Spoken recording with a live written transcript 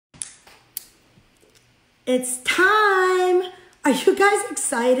It's time. Are you guys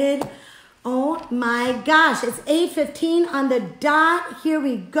excited? Oh my gosh, it's 8:15 on the dot. Here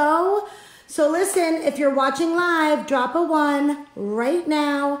we go. So listen, if you're watching live, drop a 1 right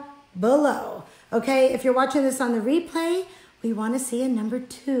now below. Okay, if you're watching this on the replay, we want to see a number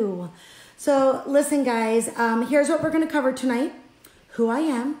 2. So listen guys, here's what we're going to cover tonight. Who I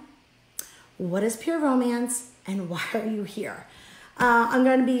am, what is pure romance, and why are you here? I'm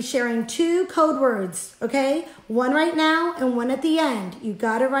going to be sharing 2 code words, okay? One right now and one at the end. You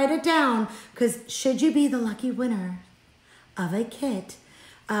got to write it down because should you be the lucky winner of a kit,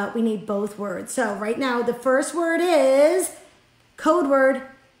 we need both words. So right now, the first word is code word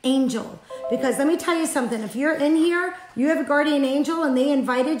angel. Because let me tell you something. If you're in here, you have a guardian angel and they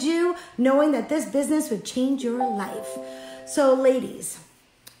invited you knowing that this business would change your life. So ladies,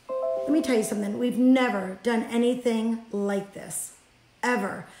 let me tell you something. We've never done anything like this.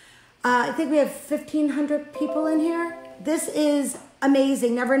 Ever. I think we have 1,500 people in here. This is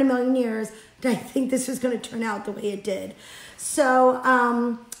amazing. Never in a million years did I think this was going to turn out the way it did. So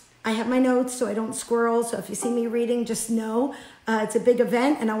I have my notes so I don't squirrel. So if you see me reading, just know it's a big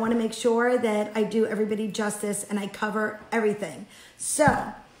event and I want to make sure that I do everybody justice and I cover everything.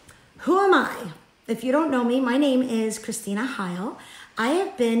 So who am I? If you don't know me, my name is Christina Heil. I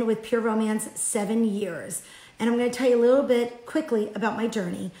have been with Pure Romance 7 years. And I'm going to tell you a little bit quickly about my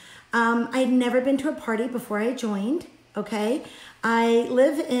journey. I had never been to a party before I joined, okay? I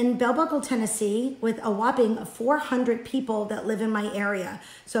live in Bell Buckle, Tennessee with a whopping 400 people that live in my area.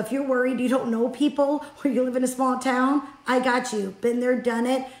 So if you're worried you don't know people or you live in a small town, I got you. Been there, done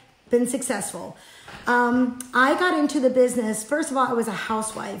it, been successful. I got into the business, first of all, I was a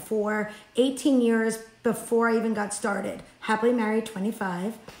housewife for 18 years before I even got started. Happily married,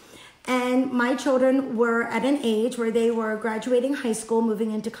 25. And my children were at an age where they were graduating high school,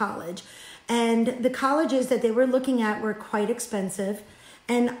 moving into college. And the colleges that they were looking at were quite expensive.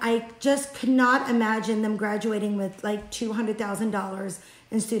 And I just could not imagine them graduating with like $200,000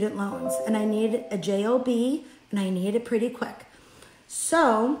 in student loans. And I needed a JOB and I needed it pretty quick.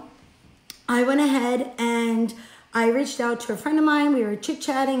 So I went ahead and I reached out to a friend of mine. We were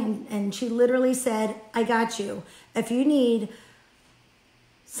chit-chatting and she literally said, I got you. If you need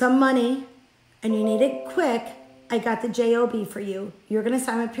some money and you need it quick, I got the JOB for you. You're going to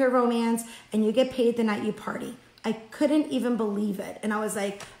sign with Pure Romance and you get paid the night you party. I couldn't even believe it. And I was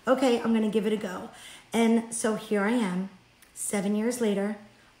like, okay, I'm going to give it a go. And so here I am, 7 years later.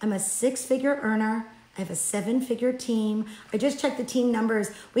 I'm a 6-figure earner. I have a 7-figure team. I just checked the team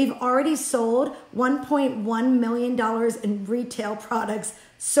numbers. We've already sold $1.1 million in retail products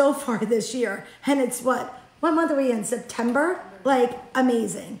so far this year. And it's what month are we in? September? Like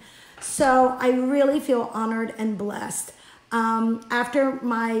amazing. So I really feel honored and blessed. After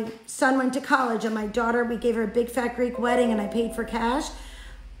my son went to college and my daughter, we gave her a big fat Greek wedding and I paid for cash.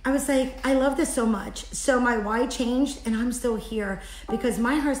 I was like, I love this so much. So my why changed and I'm still here because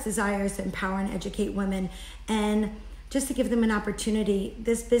my heart's desire is to empower and educate women and just to give them an opportunity.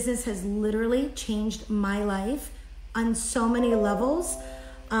 This business has literally changed my life on so many levels.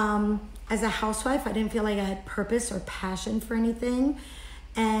 As a housewife, I didn't feel like I had purpose or passion for anything.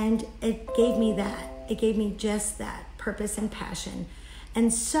 And it gave me that. It gave me just that, purpose and passion.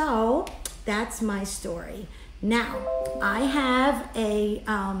 And so that's my story. Now, I have a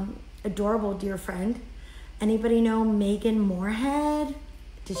adorable dear friend. Anybody know Megan Moorhead?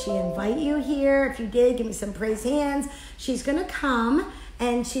 Did she invite you here? If you did, give me some praise hands. She's gonna come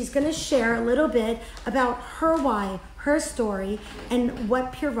and she's gonna share a little bit about her why, her story, and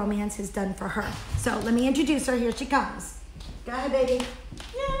what Pure Romance has done for her. So let me introduce her. Here she comes. Go ahead, baby.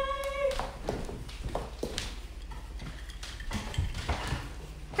 Yay!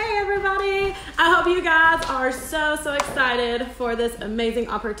 Hey everybody! I hope you guys are so excited for this amazing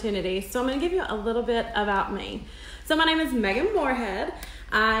opportunity. So I'm going to give you a little bit about me. So my name is Megan Moorhead.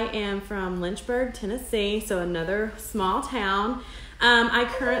 I am from Lynchburg, Tennessee, so another small town. I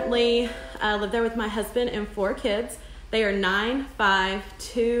currently live there with my husband and 4 kids. They are 9, 5,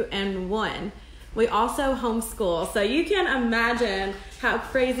 2, and 1. We also homeschool, so you can imagine how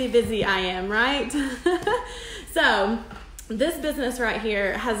crazy busy I am, right? So this business right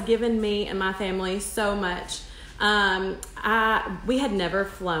here has given me and my family so much. We had never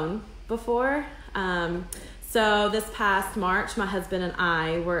flown before. So this past March, my husband and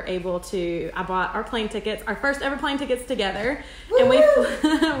I were able to, I bought our plane tickets, our first ever plane tickets together. Woo-hoo!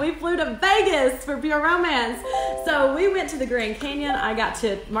 And we flew to Vegas for Pure Romance. So we went to the Grand Canyon. I got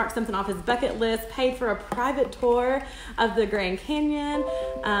to mark something off his bucket list, paid for a private tour of the Grand Canyon.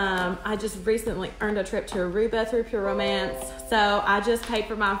 I just recently earned a trip to Aruba through Pure Romance. So I just paid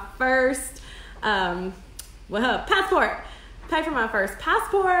for my first passport. Pay for my first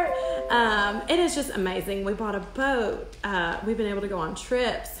passport. It is just amazing. We bought a boat. We've been able to go on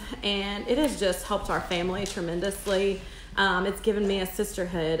trips, and it has just helped our family tremendously. It's given me a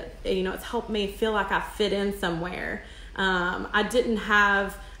sisterhood. It's helped me feel like I fit in somewhere.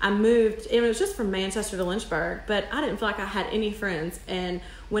 I moved, it was just from Manchester to Lynchburg, but I didn't feel like I had any friends. And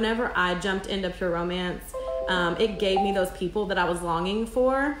whenever I jumped into Pure Romance, it gave me those people that I was longing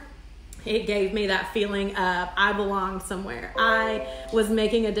for. It gave me that feeling of I belonged somewhere. I was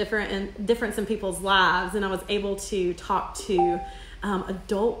making a difference in people's lives, and I was able to talk to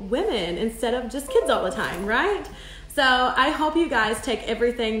adult women instead of just kids all the time, right? So I hope you guys take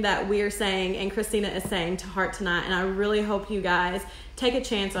everything that we are saying and Christina is saying to heart tonight, and I really hope you guys take a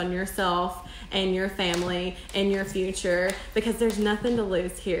chance on yourself and your family and your future, because there's nothing to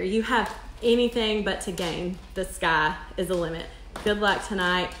lose here. You have anything but to gain. The sky is the limit. Good luck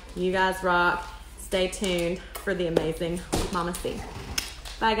tonight. You guys rock. Stay tuned for the amazing Mama C.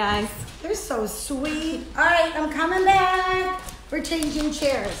 Bye, guys. You're so sweet. All right, I'm coming back. We're changing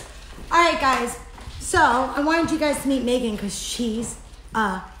chairs. All right, guys. So I wanted you guys to meet Megan because she's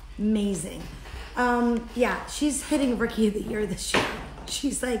amazing. She's hitting Rookie of the Year this year.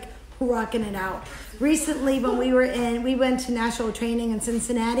 She's like rocking it out. Recently, when we went to national training in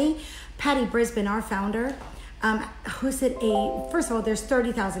Cincinnati, Patty Brisbane, our founder, hosted first of all, there's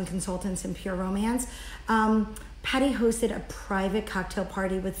 30,000 consultants in Pure Romance. Patty hosted a private cocktail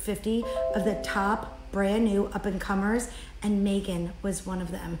party with 50 of the top brand new up-and-comers, and Megan was one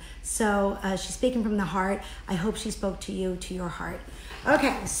of them. So she's speaking from the heart. I hope she spoke to you, to your heart.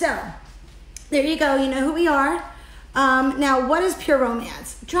 Okay, so there you go. You know who we are. Now, what is Pure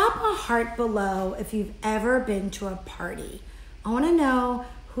Romance? Drop a heart below if you've ever been to a party. I want to know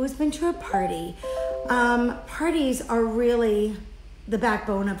who's been to a party. Parties are really the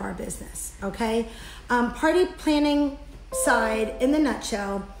backbone of our business, okay? Party planning side, in the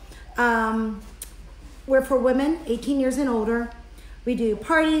nutshell, we're for women 18 years and older. We do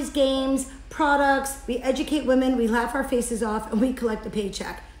parties, games, products. We educate women. We laugh our faces off, and we collect a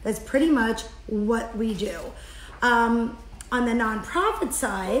paycheck. That's pretty much what we do. On the nonprofit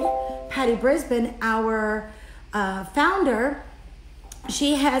side, Patty Brisbane, our founder,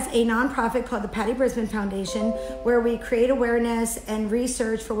 she has a nonprofit called the Patty Brisbane Foundation, where we create awareness and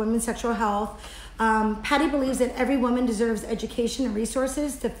research for women's sexual health. Patty believes that every woman deserves education and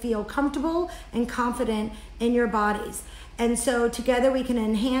resources to feel comfortable and confident in your bodies. And so together we can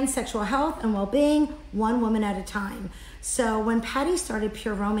enhance sexual health and well-being, one woman at a time. So when Patty started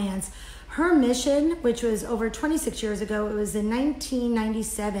Pure Romance, her mission, which was over 26 years ago, it was in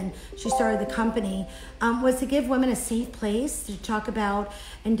 1997, she started the company, was to give women a safe place to talk about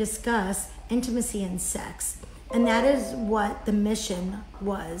and discuss intimacy and sex. And that is what the mission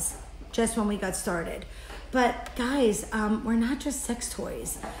was just when we got started. But guys, we're not just sex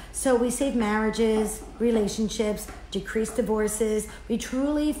toys. So we save marriages, relationships, decrease divorces. We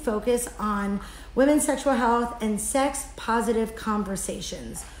truly focus on women's sexual health and sex positive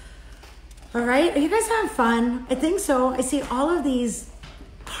conversations. All right, are you guys having fun? I think so. I see all of these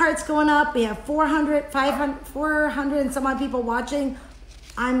hearts going up. We have 400, 500, 400 and some odd people watching.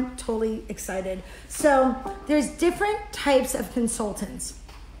 I'm totally excited. So there's different types of consultants.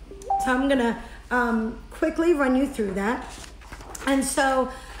 So I'm gonna quickly run you through that. And so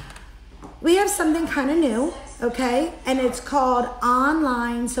we have something kind of new, okay? And it's called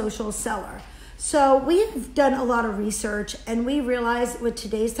online social seller. So we've done a lot of research, and we realize with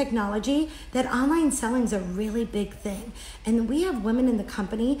today's technology that online selling is a really big thing. And we have women in the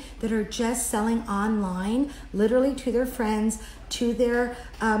company that are just selling online, literally to their friends, to their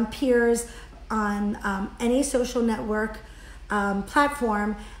peers on any social network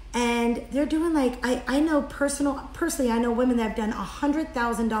platform. And they're doing like, I know personally, I know women that have done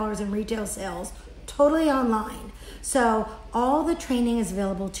 $100,000 in retail sales totally online. So all the training is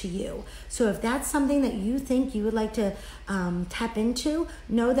available to you. So if that's something that you think you would like to tap into,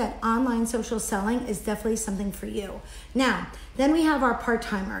 know that online social selling is definitely something for you. Now, then we have our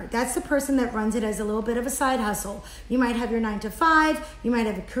part-timer. That's the person that runs it as a little bit of a side hustle. You might have your 9 to 5, you might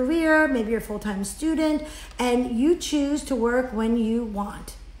have a career, maybe you're a full-time student, and you choose to work when you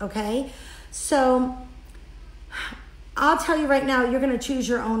want, okay? So I'll tell you right now, you're going to choose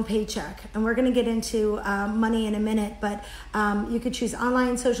your own paycheck, and we're going to get into money in a minute, but you could choose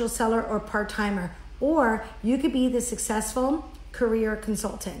online social seller or part-timer, or you could be the successful career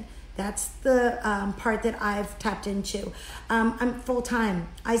consultant. That's the part that I've tapped into. I'm full-time.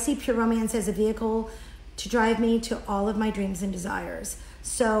 I see Pure Romance as a vehicle to drive me to all of my dreams and desires.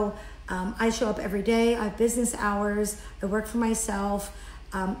 So I show up every day. I have business hours. I work for myself.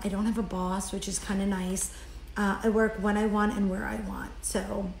 I don't have a boss, which is kind of nice. I work when I want and where I want.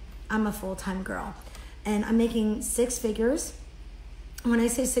 So I'm a full-time girl. And I'm making 6 figures. When I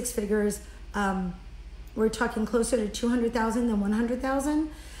say 6 figures, we're talking closer to 200,000 than 100,000.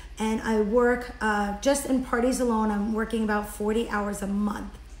 And I work just in parties alone. I'm working about 40 hours a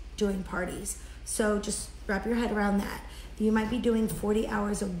month doing parties. So just wrap your head around that. You might be doing 40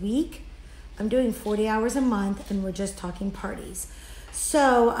 hours a week. I'm doing 40 hours a month, and we're just talking parties.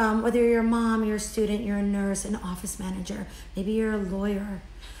 So whether you're a mom, you're a student, you're a nurse, an office manager, maybe you're a lawyer,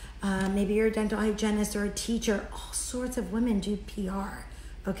 maybe you're a dental hygienist or a teacher, all sorts of women do PR,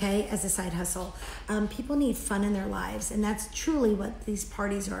 okay, as a side hustle. People need fun in their lives, and that's truly what these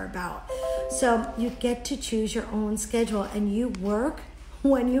parties are about. So you get to choose your own schedule, and you work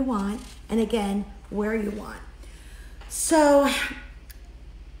when you want, and again, where you want. So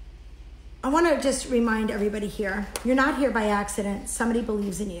I want to just remind everybody here, you're not here by accident. Somebody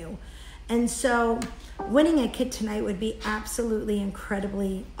believes in you. And so winning a kit tonight would be absolutely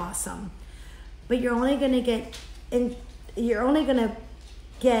incredibly awesome. But you're only going to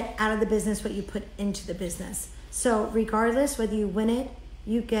get out of the business what you put into the business. So regardless whether you win it,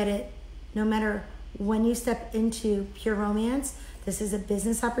 you get it, no matter when you step into Pure Romance. This is a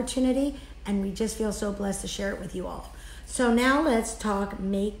business opportunity, and we just feel so blessed to share it with you all. So now let's talk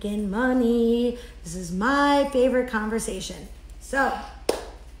making money. This is my favorite conversation. So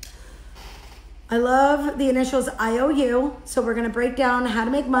I love the initials IOU. So we're going to break down how to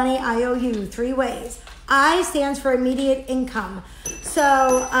make money IOU 3 ways. I stands for immediate income.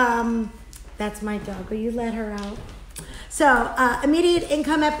 So that's my dog. Will you let her out? So immediate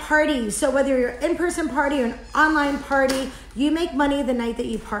income at parties. So whether you're an in-person party or an online party, you make money the night that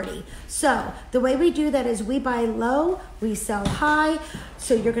you party. So the way we do that is we buy low, we sell high.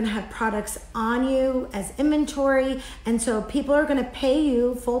 So you're going to have products on you as inventory. And so people are going to pay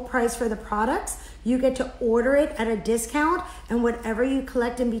you full price for the products. You get to order it at a discount, and whatever you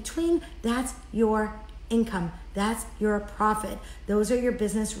collect in between, that's your income. That's your profit. Those are your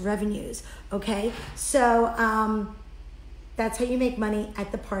business revenues. Okay. So, that's how you make money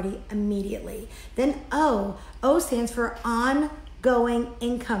at the party immediately. Then O stands for ongoing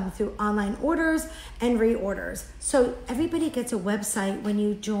income through online orders and reorders. So everybody gets a website when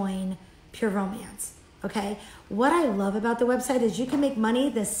you join Pure Romance, okay? What I love about the website is you can make money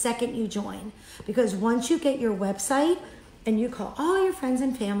the second you join, because once you get your website and you call all your friends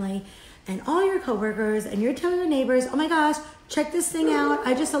and family and all your coworkers and you're telling your neighbors, oh my gosh, check this thing out.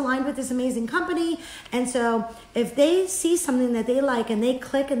 I just aligned with this amazing company. And so if they see something that they like and they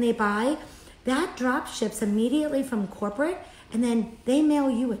click and they buy, that drop ships immediately from corporate, and then they mail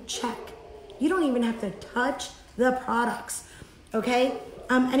you a check. You don't even have to touch the products, okay?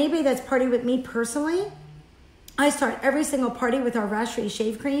 Anybody that's partied with me personally, I start every single party with our Rash Free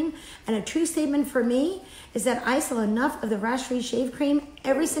Shave Cream. And a true statement for me is that I sell enough of the Rash Free Shave Cream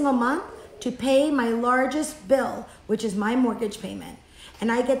every single month to pay my largest bill, which is my mortgage payment.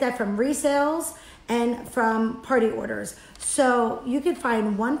 And I get that from resales and from party orders. So you could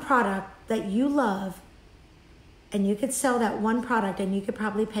find one product that you love, and you could sell that one product, and you could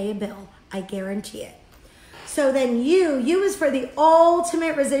probably pay a bill. I guarantee it. So then U is for the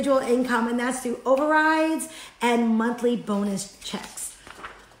ultimate residual income, and that's through overrides and monthly bonus checks.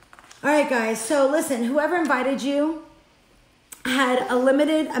 All right, guys. So listen, whoever invited you had a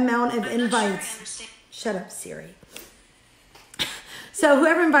limited amount of invites. Shut up, Siri. So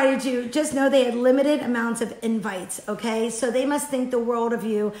whoever invited you, just know they had limited amounts of invites, okay? So they must think the world of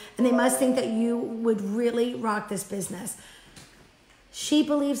you, and they must think that you would really rock this business. She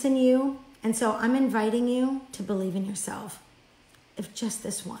believes in you, and so I'm inviting you to believe in yourself, if just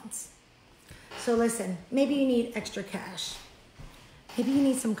this once. So listen, maybe you need extra cash. Maybe you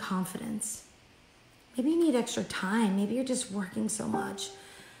need some confidence. Maybe you need extra time. Maybe you're just working so much.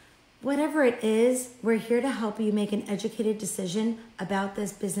 Whatever it is, we're here to help you make an educated decision about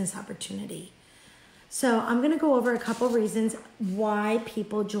this business opportunity. So I'm going to go over a couple reasons why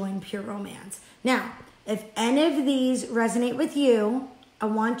people join Pure Romance. Now, if any of these resonate with you, I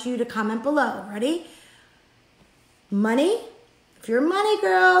want you to comment below. Ready? Money. If you're a money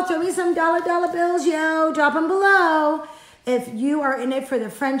girl, throw me some dollar bills, yo. Drop them below. If you are in it for the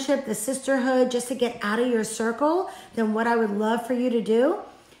friendship, the sisterhood, just to get out of your circle, then what I would love for you to do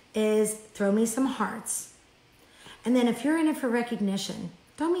is throw me some hearts. And then if you're in it for recognition,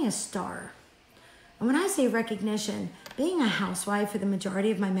 throw me a star. And when I say recognition, being a housewife for the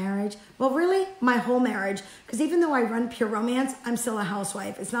majority of my marriage, well, really, my whole marriage, because even though I run Pure Romance, I'm still a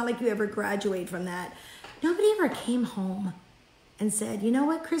housewife. It's not like you ever graduate from that. Nobody ever came home and said, you know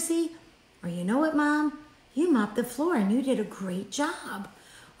what, Chrissy? Or you know what, Mom? You mopped the floor and you did a great job.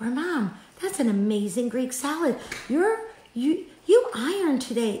 Or Mom, That's an amazing Greek salad. You ironed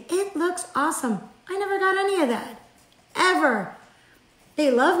today. It looks awesome. I never got any of that. Ever. They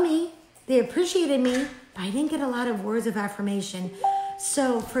love me. They appreciated me. But I didn't get a lot of words of affirmation.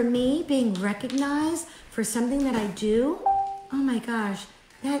 So for me, being recognized for something that I do, oh my gosh,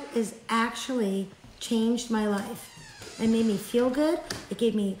 that has actually changed my life. It made me feel good. It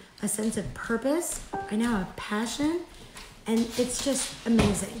gave me a sense of purpose. I now have passion. And it's just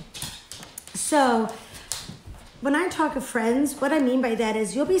amazing. So when I talk of friends, what I mean by that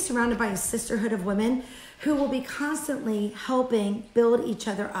is you'll be surrounded by a sisterhood of women who will be constantly helping build each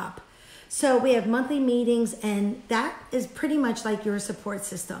other up. So we have monthly meetings, and that is pretty much like your support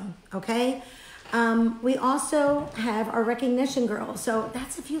system, okay? We also have our recognition girls. So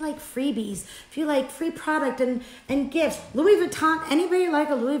that's if you like freebies, if you like free product and gifts. Louis Vuitton, anybody like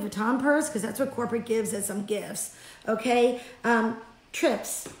a Louis Vuitton purse? Because that's what corporate gives as some gifts, okay?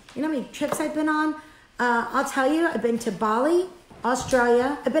 Trips. You know how many trips I've been on? I'll tell you, I've been to Bali,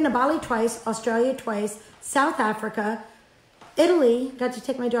 Australia. I've been to Bali twice, Australia twice, South Africa, Italy. Got to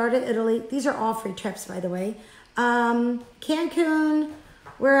take my daughter to Italy. These are all free trips, by the way. Cancun.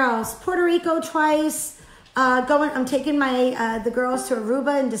 Where else? Puerto Rico twice. I'm taking the girls to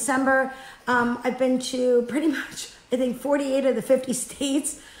Aruba in December. I've been to pretty much, I think, 48 of the 50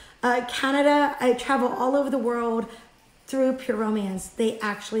 states. Canada. I travel all over the world through Pure Romance. They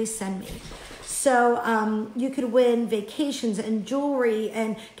actually send me. So you could win vacations and jewelry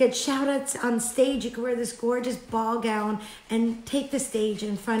and get shout outs on stage. You could wear this gorgeous ball gown and take the stage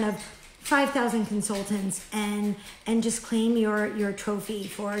in front of 5,000 consultants and just claim your trophy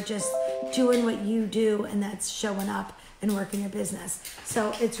for just doing what you do, and that's showing up and working your business.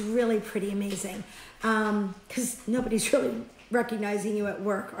 So it's really pretty amazing because nobody's really recognizing you at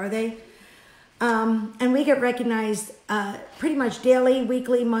work, are they? And we get recognized pretty much daily,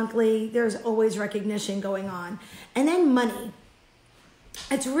 weekly, monthly. There's always recognition going on. And then money.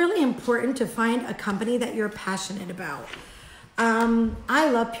 It's really important to find a company that you're passionate about. I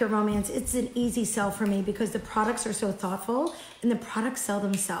love Pure Romance. It's an easy sell for me because the products are so thoughtful and the products sell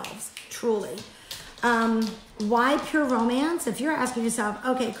themselves, truly. Why Pure Romance? If you're asking yourself,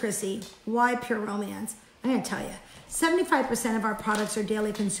 okay, Chrissy, why Pure Romance? I'm going to tell you, 75% of our products are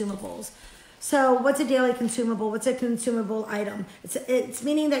daily consumables. So what's a daily consumable? What's a consumable item? It's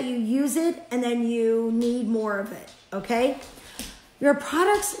meaning that you use it and then you need more of it, okay? Your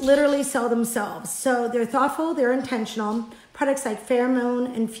products literally sell themselves. So they're thoughtful, they're intentional. Products like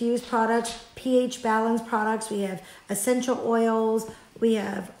pheromone infused products, pH balanced products. We have essential oils. We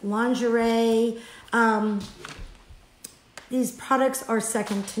have lingerie. These products are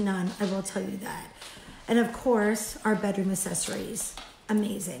second to none, I will tell you that. And of course, our bedroom accessories,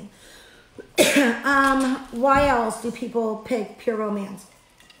 amazing. Why else do people pick Pure Romance?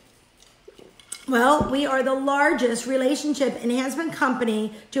 Well, we are the largest relationship enhancement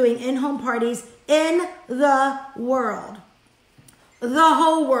company doing in-home parties in the world. The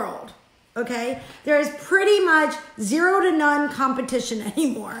whole world, okay? There is pretty much zero to none competition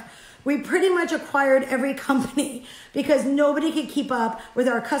anymore. We pretty much acquired every company because nobody could keep up with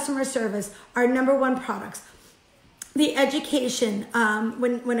our customer service, our number one products. The education,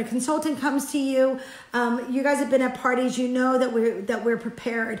 when a consultant comes to you, you guys have been at parties, you know that we're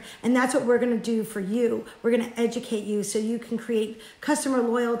prepared, and that's what we're going to do for you. We're going to educate you so you can create customer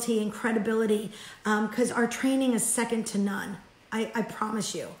loyalty and credibility, because our training is second to none. I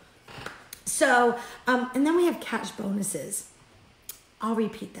promise you. So, and then we have cash bonuses. I'll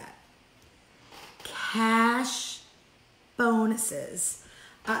repeat that. Cash bonuses.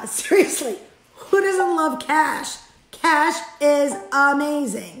 Seriously, who doesn't love cash? Cash is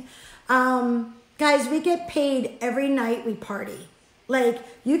amazing. Guys, we get paid every night we party. Like,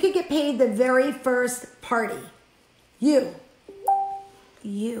 you could get paid the very first party. You'll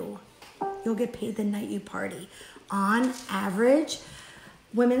get paid the night you party. On average,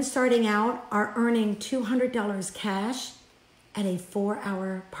 women starting out are earning $200 cash at a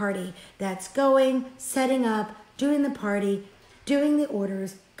 4-hour party. That's going, setting up, doing the party, doing the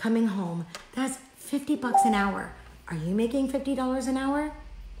orders, coming home. That's $50 an hour. Are you making $50 an hour?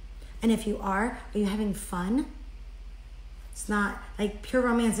 And if you are you having fun? It's not like Pure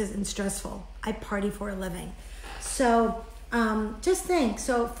Romance isn't stressful. I party for a living. So just think,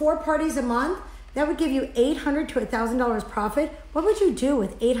 so 4 parties a month, that would give you $800 to $1,000 profit. What would you do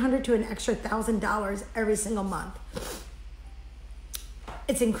with $800 to an extra $1,000 every single month?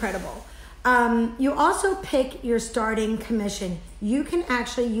 It's incredible. You also pick your starting commission. You can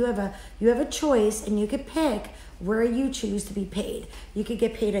actually, you have a choice, and you could pick where you choose to be paid. You could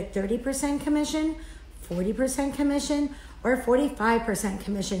get paid at 30% commission, 40% commission, or 45%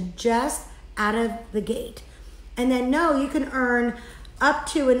 commission just out of the gate. And then no, you can earn up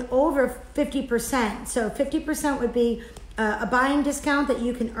to and over 50%. So 50% would be a buying discount that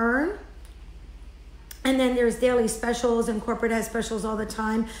you can earn. And then there's daily specials, and corporate has specials all the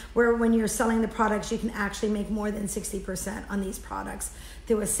time where when you're selling the products, you can actually make more than 60% on these products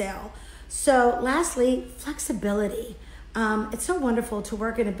through a sale. So lastly, flexibility. It's so wonderful to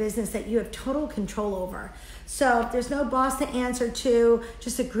work in a business that you have total control over. So there's no boss to answer to,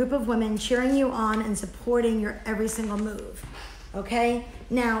 just a group of women cheering you on and supporting your every single move. Okay?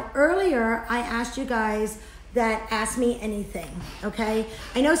 Now, earlier I asked you guys that ask me anything, okay?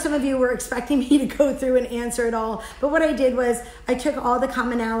 I know some of you were expecting me to go through and answer it all, but what I did was I took all the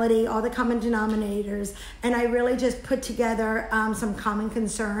commonality, all the common denominators, and I really just put together some common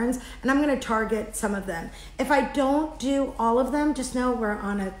concerns, and I'm gonna target some of them. If I don't do all of them, just know we're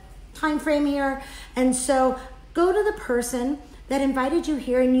on a time frame here, and so go to the person that invited you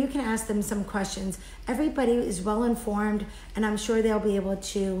here and you can ask them some questions. Everybody is well informed, and I'm sure they'll be able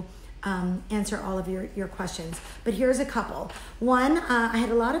to answer all of your questions. But here's a couple. One, I had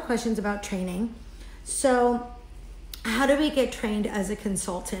a lot of questions about training. So how do we get trained as a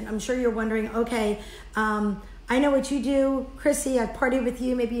consultant? I'm sure you're wondering, okay, I know what you do, Chrissy, I've partied with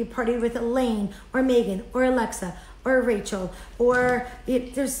you, maybe you partied with Elaine or Megan or Alexa or Rachel, or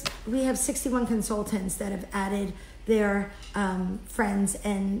we have 61 consultants that have added their friends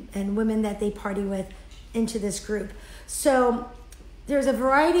and women that they party with into this group. So there's a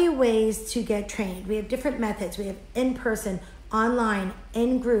variety of ways to get trained. We have different methods. We have in-person, online,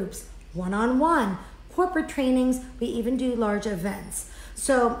 in groups, one-on-one, corporate trainings. We even do large events.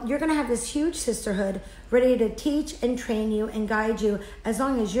 So you're gonna have this huge sisterhood ready to teach and train you and guide you. As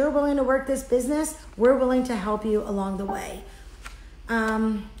long as you're willing to work this business, we're willing to help you along the way.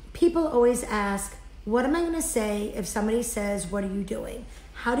 People always ask, what am I gonna say if somebody says, what are you doing?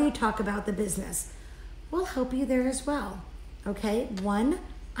 How do you talk about the business? We'll help you there as well. Okay, one,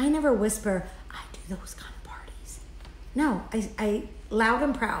 I never whisper, I do those kind of parties. No, I loud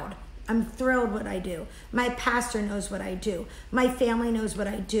and proud. I'm thrilled what I do. My pastor knows what I do. My family knows what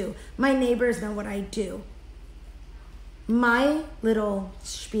I do. My neighbors know what I do. My little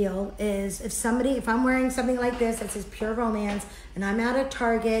spiel is if I'm wearing something like this that says Pure Romance and I'm out at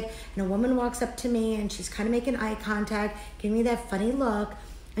Target and a woman walks up to me and she's kind of making eye contact, giving me that funny look,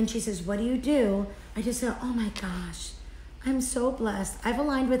 and she says, what do you do? I just say, oh my gosh, I'm so blessed. I've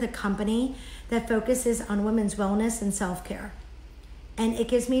aligned with a company that focuses on women's wellness and self-care. And it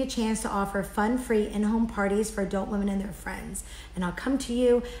gives me a chance to offer fun, free, in-home parties for adult women and their friends. And I'll come to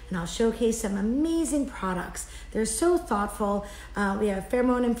you and I'll showcase some amazing products. They're so thoughtful. We have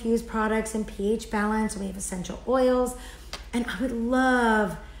pheromone-infused products and pH balance. And we have essential oils. And I would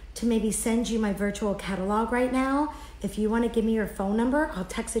love to maybe send you my virtual catalog right now. If you want to give me your phone number, I'll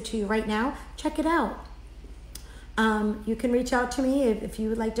text it to you right now. Check it out. You can reach out to me if you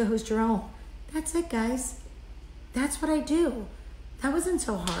would like to host your own. That's it, guys. That's what I do. That wasn't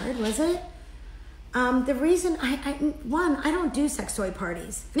so hard, was it? The reason I don't do sex toy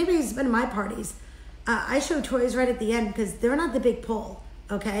parties. If anybody's been to my parties, I show toys right at the end because they're not the big pull,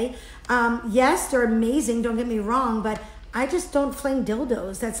 okay? Yes, they're amazing, don't get me wrong, but I just don't fling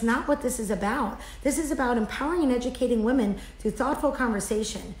dildos. That's not what this is about. This is about empowering and educating women through thoughtful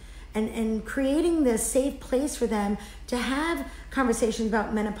conversation and creating this safe place for them to have conversations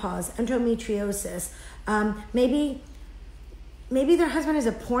about menopause, endometriosis, maybe their husband has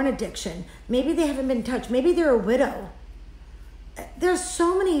a porn addiction. Maybe they haven't been touched. Maybe they're a widow. There's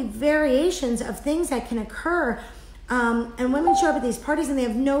so many variations of things that can occur. And women show up at these parties and they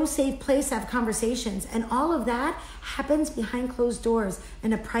have no safe place to have conversations. And all of that happens behind closed doors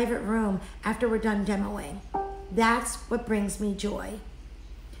in a private room after we're done demoing. That's what brings me joy.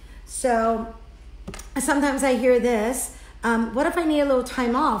 So sometimes I hear this, what if I need a little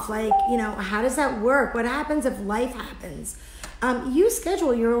time off? Like, how does that work? What happens if life happens? You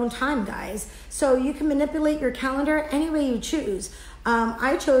schedule your own time, guys. So you can manipulate your calendar any way you choose.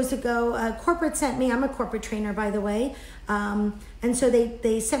 I chose to go, corporate sent me, I'm a corporate trainer, by the way. And so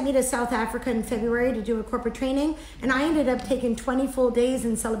they sent me to South Africa in February to do a corporate training. And I ended up taking 20 full days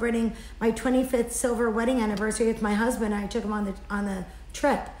and celebrating my 25th silver wedding anniversary with my husband. I took him on the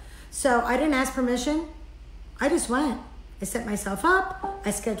trip. So I didn't ask permission. I just went. I set myself up.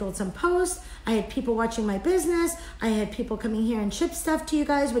 I scheduled some posts. I had people watching my business. I had people coming here and ship stuff to you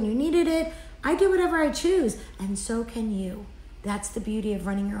guys when you needed it. I do whatever I choose, and so can you. That's the beauty of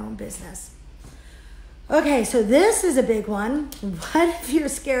running your own business. Okay, so this is a big one. What if you're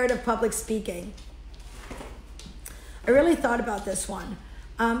scared of public speaking? I really thought about this one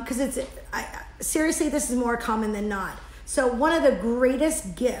because seriously, this is more common than not. So one of the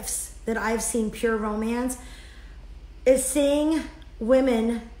greatest gifts that I've seen Pure Romance is seeing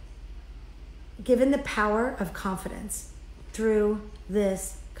women given the power of confidence through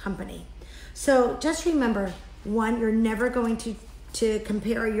this company. So just remember, one, you're never going to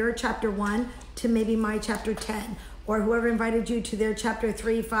compare your chapter 1 to maybe my chapter 10 or whoever invited you to their chapter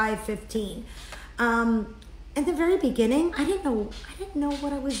 3, 5, 15. In the very beginning, I didn't know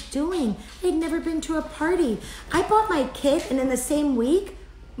what I was doing. I'd never been to a party. I bought my kit, and in the same week,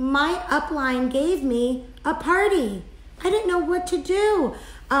 my upline gave me a party. I didn't know what to do.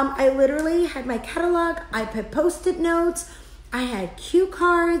 I literally had my catalog. I put Post-it notes. I had cue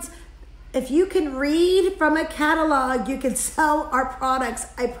cards. If you can read from a catalog, you can sell our products.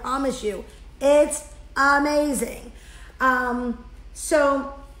 I promise you. It's amazing.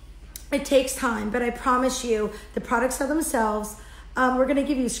 So it takes time, but I promise you the products sell themselves. We're going to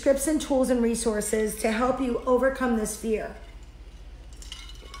give you scripts and tools and resources to help you overcome this fear.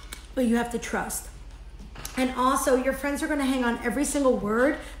 But you have to trust. And also, your friends are going to hang on every single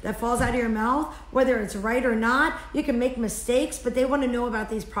word that falls out of your mouth, whether it's right or not. You can make mistakes, but they want to know about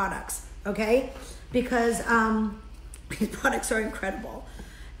these products, okay? Because these products are incredible.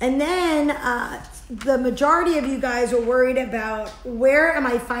 And then the majority of you guys are worried about, where am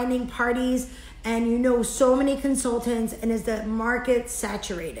I finding parties? And you know so many consultants, and is the market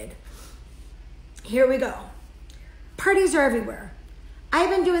saturated? Here we go. Parties are everywhere. I've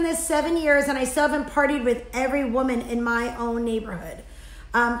been doing this 7 years, and I still haven't partied with every woman in my own neighborhood.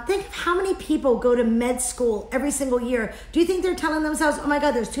 Think of how many people go to med school every single year. Do you think they're telling themselves, oh my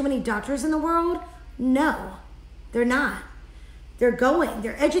God, there's too many doctors in the world? No, they're not. They're going,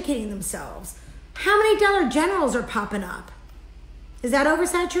 they're educating themselves. How many Dollar Generals are popping up? Is that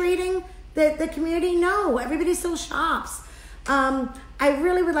oversaturating the community? No, everybody still shops. I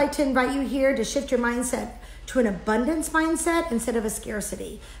really would like to invite you here to shift your mindset to an abundance mindset instead of a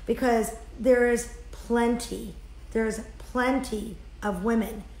scarcity, because there's plenty of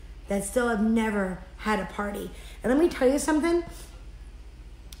women that still have never had a party. And let me tell you something,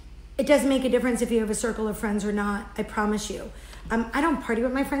 it doesn't make a difference if you have a circle of friends or not, I promise you. I don't party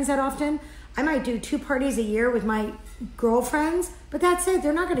with my friends that often. I might do 2 parties a year with my girlfriends, but that's it.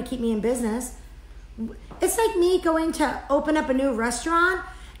 They're not going to keep me in business. It's like me going to open up a new restaurant,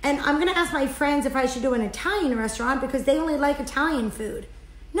 and I'm going to ask my friends if I should do an Italian restaurant because they only like Italian food.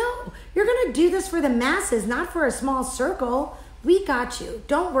 No, you're going to do this for the masses, not for a small circle. We got you.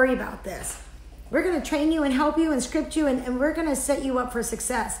 Don't worry about this. We're going to train you and help you and script you, and we're going to set you up for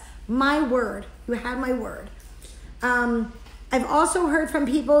success. My word. You have my word. I've also heard from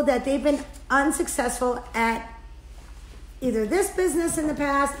people that they've been unsuccessful at either this business in the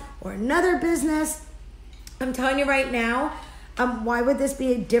past or another business. I'm telling you right now, why would this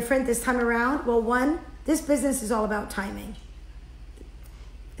be different this time around? Well, one, this business is all about timing.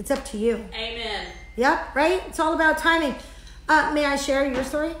 It's up to you. Amen. Yep, right? It's all about timing. May I share your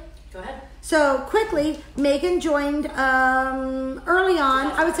story? Go ahead. So quickly, Megan joined early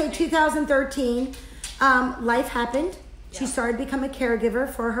on, I would say 2013. Life happened. She started to become a caregiver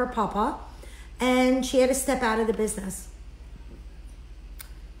for her papa, and she had to step out of the business.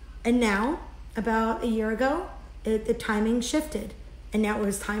 And now, about a year ago, the timing shifted, and now it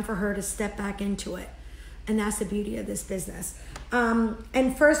was time for her to step back into it. And that's the beauty of this business.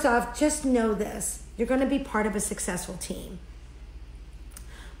 And first off, just know this. You're going to be part of a successful team.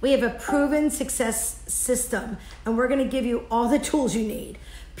 We have a proven success system, and we're going to give you all the tools you need.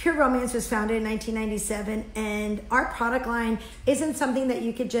 Pure Romance was founded in 1997, and our product line isn't something that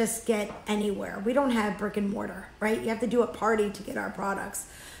you could just get anywhere. We don't have brick and mortar, right? You have to do a party to get our products.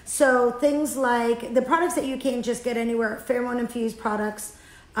 So things like the products that you can't just get anywhere, pheromone infused products,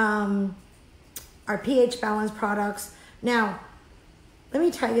 our pH balance products. Now, let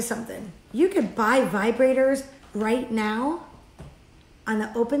me tell you something. You could buy vibrators right now on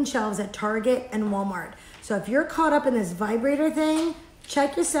the open shelves at Target and Walmart. So if you're caught up in this vibrator thing,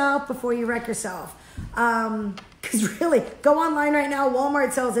 check yourself before you wreck yourself. Because really, go online right now.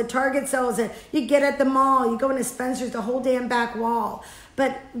 Walmart sells it. Target sells it. You get it at the mall. You go into Spencer's, the whole damn back wall.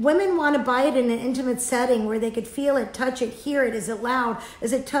 But women want to buy it in an intimate setting where they could feel it, touch it, hear it. Is it loud?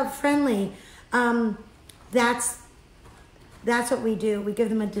 Is it tub friendly? That's what we do. We give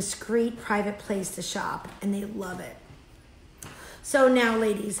them a discreet, private place to shop, and they love it. So now,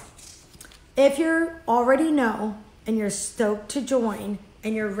 ladies, if you already know and you're stoked to join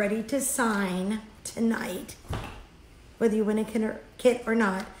and you're ready to sign tonight, whether you win a kit or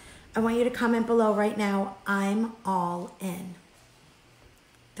not, I want you to comment below right now, I'm all in.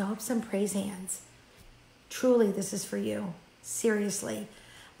 Throw up some praise hands. Truly, this is for you. Seriously.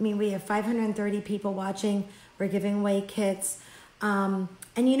 mean, we have 530 people watching. We're giving away kits. And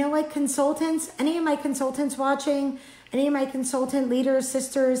you know what, consultants, any of my consultants watching, any of my consultant leaders,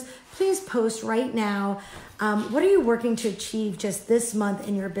 sisters, please post right now. What are you working to achieve just this month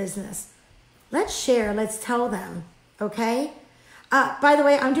in your business? Let's share. Let's tell them. Okay. By the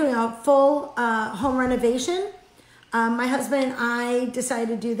way, I'm doing a full home renovation. My husband and I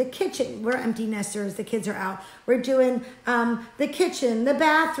decided to do the kitchen. We're empty nesters. The kids are out. We're doing the kitchen, the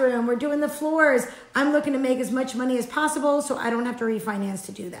bathroom. We're doing the floors. I'm looking to make as much money as possible so I don't have to refinance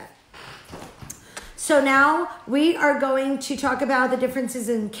to do that. So now we are going to talk about the differences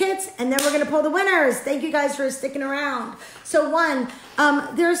in kits, and then we're going to pull the winners. Thank you guys for sticking around. So one,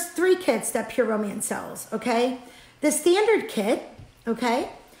 there's 3 kits that Pure Romance sells, okay? The standard kit,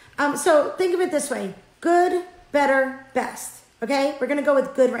 okay? So think of it this way. Good, better, best, okay? We're going to go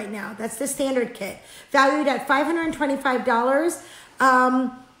with good right now. That's the standard kit. Valued at $525.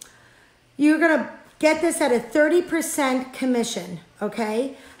 You're going to get this at a 30% commission,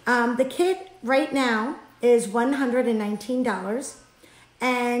 okay? The kit right now is $119,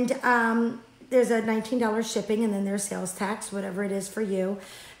 and there's a $19 shipping, and then there's sales tax, whatever it is for you.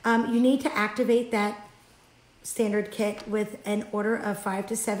 You need to activate that standard kit with an order of 5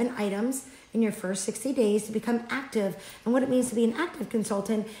 to 7 items in your first 60 days to become active. And what it means to be an active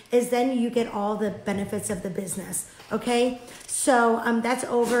consultant is then you get all the benefits of the business, okay? So that's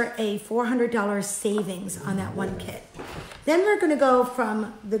over a $400 savings on that one kit. Then we're gonna go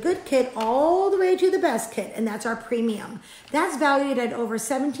from the good kit all the way to the best kit, and that's our premium. That's valued at over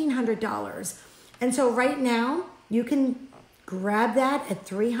 $1,700. And so right now, you can grab that at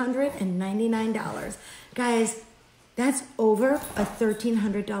 $399. Guys, that's over a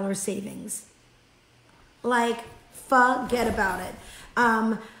 $1,300 savings. Like, forget about it.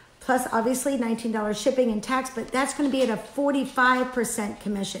 Plus, obviously, $19 shipping and tax, but that's going to be at a 45%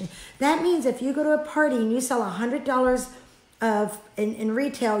 commission. That means if you go to a party and you sell $100 in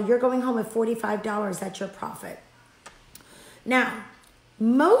retail, you're going home with $45. That's your profit. Now,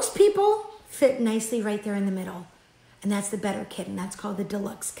 most people fit nicely right there in the middle, and that's the better kit, and that's called the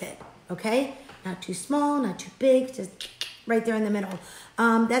deluxe kit, okay? Not too small, not too big, just right there in the middle.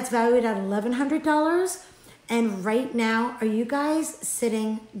 That's valued at $1,100. And right now, are you guys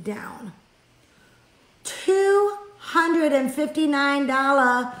sitting down?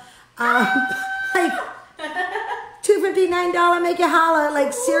 $259, like $259, make you holla,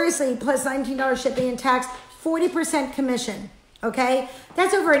 like seriously, plus $19 shipping and tax, 40% commission, okay?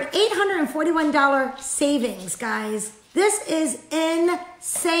 That's over an $841 savings, guys. This is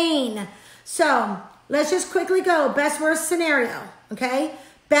insane. So let's just quickly go. Best worst scenario, okay?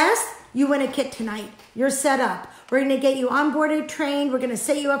 Best, you win a kit tonight. You're set up. We're going to get you onboarded, trained. We're going to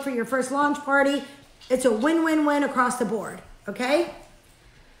set you up for your first launch party. It's a win-win-win across the board, okay?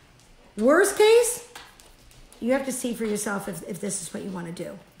 Worst case, you have to see for yourself if this is what you want to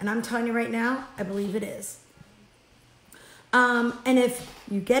do. And I'm telling you right now, I believe it is. And if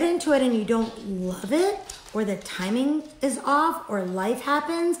you get into it and you don't love it, or the timing is off, or life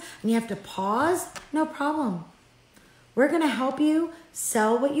happens and you have to pause, no problem. We're gonna help you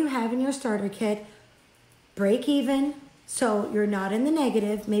sell what you have in your starter kit, break even, so you're not in the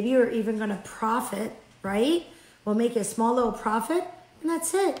negative. Maybe you're even gonna profit, right? We'll make you a small little profit, and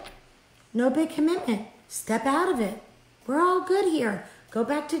that's it. No big commitment. Step out of it. We're all good here. Go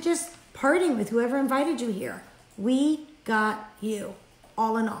back to just partying with whoever invited you here. We got you,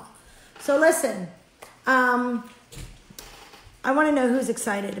 all in all. So listen, I want to know who's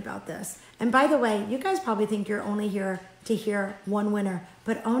excited about this. And by the way, you guys probably think you're only here to hear one winner,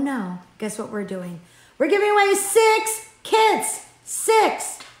 but oh no, guess what we're doing? We're giving away 6 kits.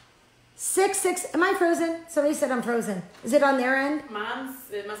 6. Am I frozen? Somebody said I'm frozen. Is it on their end? It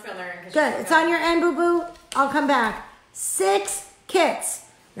must be on their end. Good, it's on your end, boo-boo. I'll come back. 6 kits.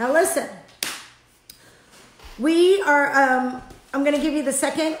 Now listen, we are, I'm going to give you the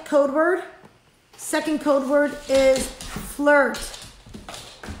second code word. Second code word is flirt.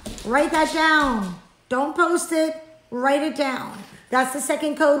 Write that down. Don't post it. Write it down. That's the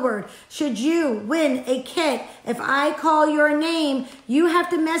second code word. Should you win a kit, if I call your name, you have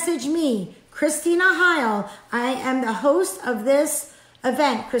to message me, Christina Heil. I am the host of this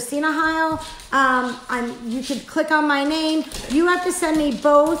event, Christina Heil. You can click on my name. You have to send me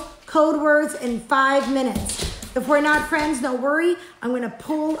both code words in 5 minutes. If we're not friends, no worry. I'm going to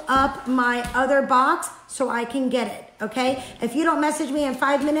pull up my other box so I can get it, okay? If you don't message me in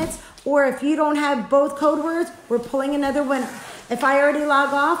 5 minutes, or if you don't have both code words, we're pulling another winner. If I already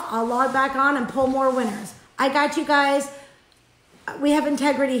log off, I'll log back on and pull more winners. I got you guys. We have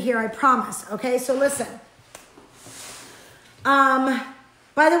integrity here, I promise, okay? So listen.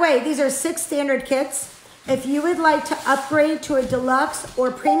 By By the way, these are 6 standard kits. If you would like to upgrade to a deluxe or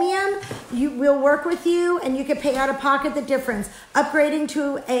premium, we'll work with you and you can pay out of pocket the difference. Upgrading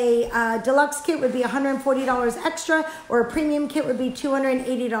to a deluxe kit would be $140 extra, or a premium kit would be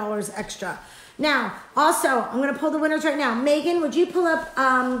 $280 extra. Now, also, I'm going to pull the winners right now. Megan, would you pull up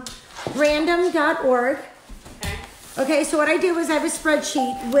random.org? Okay, so what I did was I have a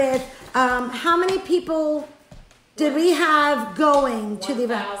spreadsheet with how many people did we have going to the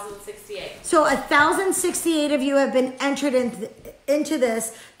event? 1,068. So 1,068 of you have been entered into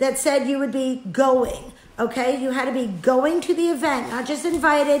this that said you would be going. Okay, you had to be going to the event, not just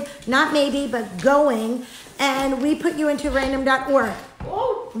invited, not maybe, but going. And we put you into random.org.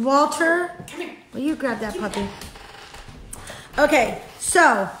 Whoa. Walter, Come here. will you grab that puppy? Okay,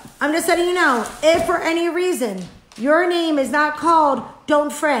 so I'm just letting you know, if for any reason your name is not called,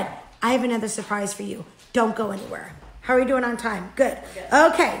 don't fret. I have another surprise for you. Don't go anywhere. How are we doing on time? Good.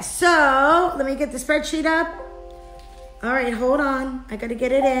 Okay, so let me get the spreadsheet up. All right, hold on. I got to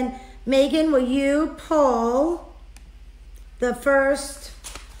get it in. Megan, will you pull the first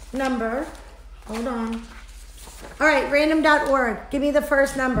number? Hold on. All right, random.org. Give me the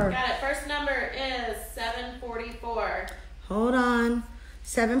first number. Got it. First number is 744. Hold on.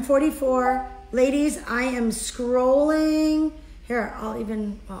 744. Ladies, I am scrolling. Here,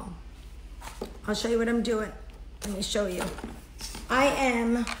 I'll show you what I'm doing. Let me show you. I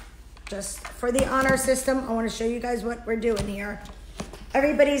am, just for the honor system, I want to show you guys what we're doing here.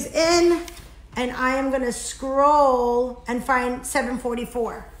 Everybody's in, and I am going to scroll and find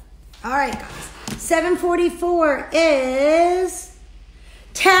 744. All right, guys. 744 is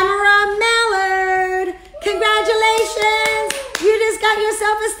Tamara Mallard. Congratulations. You just got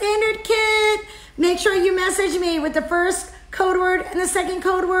yourself a standard kit. Make sure you message me with the first code word and the second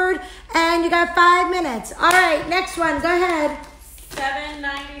code word, and you got 5 minutes. All right, next one. Go ahead.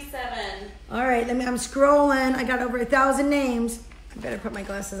 797. All right, I'm scrolling. I got over 1,000 names. I better put my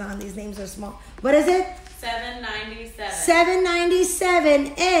glasses on. These names are small. What is it? 797.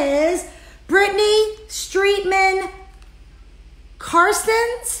 797 is Brittany Streetman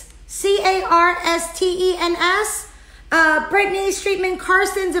Carstens. Carstens. Brittany Streetman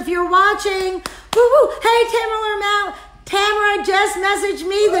Carstens, if you're watching. Woo-woo. Hey, Tamara just messaged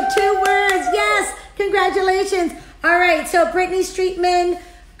me the 2 words. Yes, congratulations. All right, so Brittany Streetman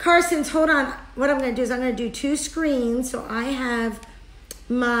Carstens, hold on. What I'm going to do is I'm going to do 2 screens. So I have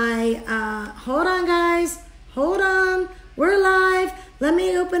my, hold on, guys. Hold on. We're live. Let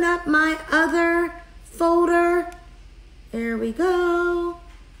me open up my other folder. There we go.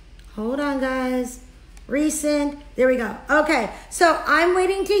 Hold on, guys. Recent. There we go. Okay, so I'm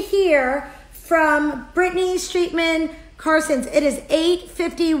waiting to hear from Brittany Streetman Carstens. It is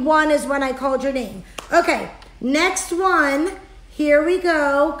 8:51 is when I called your name. Okay, next one. Here we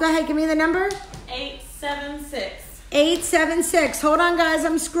go. Go ahead, give me the number. 876. 876. Hold on, guys.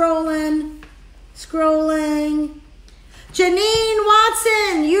 I'm scrolling. Janine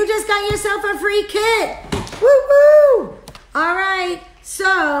Watson, you just got yourself a free kit. Woo-woo. All right,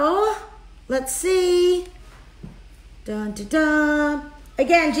 so let's see. Dun, dun, dun.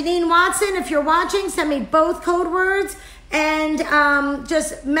 Again, Janine Watson, if you're watching, send me both code words and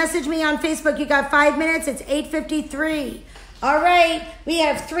just message me on Facebook. You got 5 minutes. It's 8:53. All right, we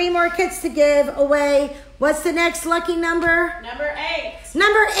have 3 more kits to give away. What's the next lucky number? Number 8.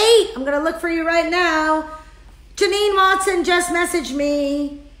 Number 8. I'm going to look for you right now. Janine Watson just messaged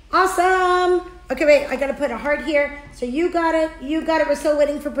me. Awesome. Okay, wait, I got to put a heart here. So you got it. We're still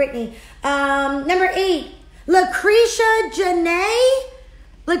waiting for Brittany. Number 8, Lucretia Janae.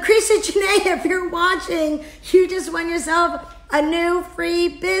 Lucretia Janae, if you're watching, you just won yourself a new free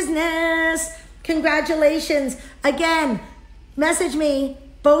business. Congratulations. Again, message me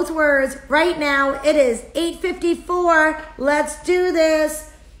both words right now. It is 8:54. Let's do this.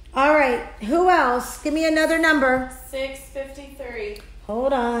 All right, who else? Give me another number. 653.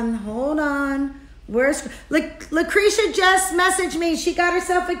 Hold on. Where's Lucretia just messaged me. She got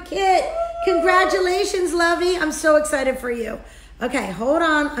herself a kit. Congratulations, lovey. I'm so excited for you. Okay, hold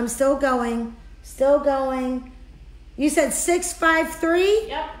on. I'm still going. You said 653?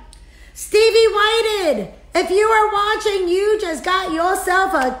 Yep. Stevie Whited, if you are watching, you just got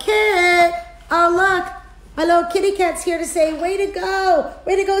yourself a kit. Oh, look. My little kitty cat's here to say, way to go.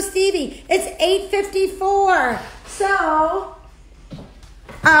 Way to go, Stevie. It's 8:54. So,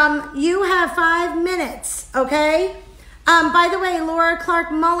 you have 5 minutes, okay? By the way, Laura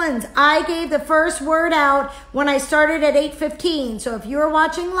Clark Mullins, I gave the first word out when I started at 8:15. So if you were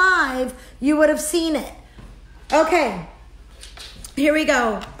watching live, you would have seen it. Okay, here we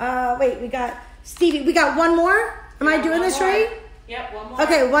go. Wait, we got Stevie. We got one more? Am I doing this right? Yep, one more.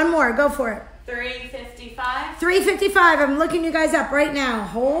 Okay, one more. Go for it. $355. $355. I'm looking you guys up right now.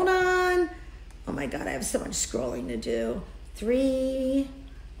 Hold on. Oh my God, I have so much scrolling to do.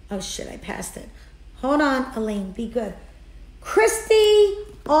 Oh shit, I passed it. Hold on, Elaine, be good. Christy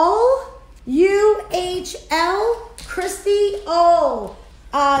O, UHL, Christy O.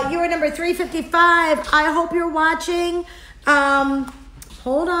 You are number 355. I hope you're watching.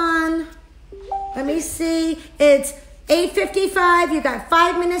 Hold on. Let me see. It's 8:55. You got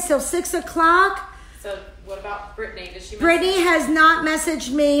 5 minutes till 6 o'clock. So what about Brittany? Did she message? Brittany has not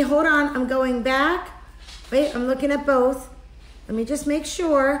messaged me. Hold on. I'm going back. Wait, I'm looking at both. Let me just make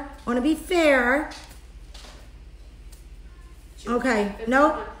sure. I want to be fair. Okay.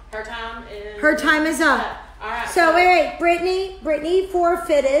 Nope. Her time is up. All right. So wait. Brittany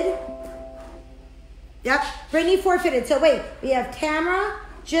forfeited. Yep. Brittany forfeited. So wait. We have Tamara,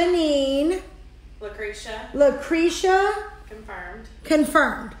 Janine, Lucretia.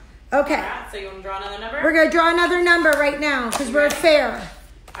 Confirmed. Okay. All right. So you want to draw another number? We're going to draw another number right now because we're fair.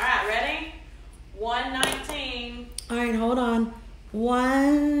 All right. Ready? 119. All right. Hold on.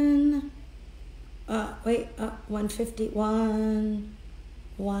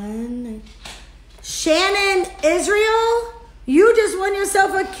 151. Shannon Israel, you just won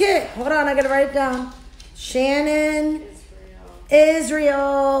yourself a kit. Hold on, I gotta write it down. Shannon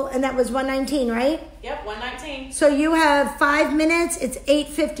Israel, and that was 119, right? Yep, 119. So you have 5 minutes. It's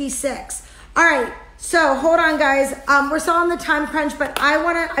 8:56. All right. So hold on, guys. We're still on the time crunch, but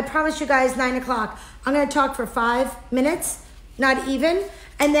I promise you guys 9 o'clock. I'm gonna talk for 5 minutes, not even.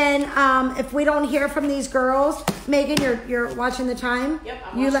 And then if we don't hear from these girls, Megan, you're watching the time.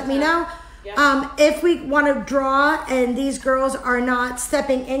 Yep, you let me know. Yep. If we want to draw and these girls are not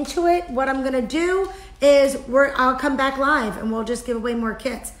stepping into it, what I'm gonna do is I'll come back live and we'll just give away more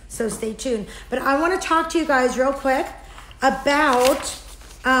kits. So stay tuned. But I want to talk to you guys real quick about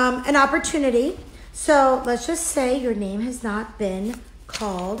an opportunity. So let's just say your name has not been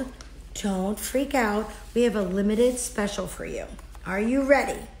called. Don't freak out. We have a limited special for you. Are you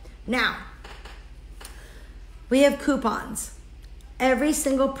ready? Now, we have coupons. Every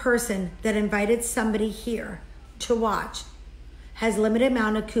single person that invited somebody here to watch has limited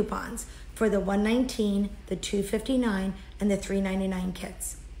amount of coupons for the 119, the 259, and the 399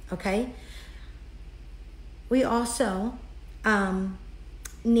 kits. Okay? We also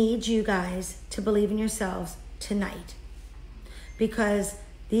need you guys to believe in yourselves tonight because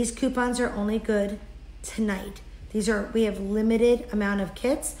these coupons are only good tonight. We have limited amount of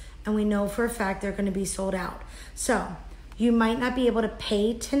kits and we know for a fact they're going to be sold out. So you might not be able to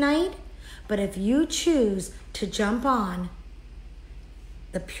pay tonight, but if you choose to jump on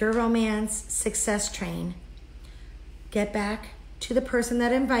the Pure Romance Success Train, get back to the person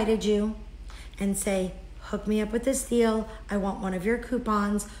that invited you and say, hook me up with this deal. I want one of your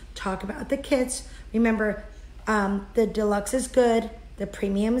coupons. Talk about the kits. Remember, the deluxe is good. The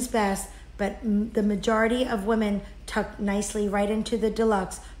premium is best. But the majority of women tuck nicely right into the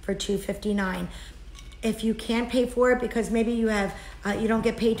deluxe for $259. If you can't pay for it because maybe you don't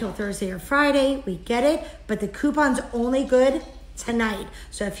get paid till Thursday or Friday, we get it. But the coupon's only good tonight.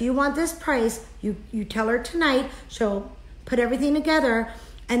 So if you want this price, you tell her tonight. She'll put everything together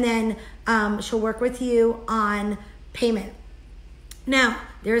and then she'll work with you on payment. Now,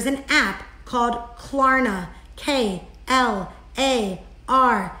 there's an app called Klarna, K-L-A-R-N-A.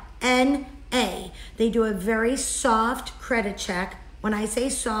 They do a very soft credit check. When I say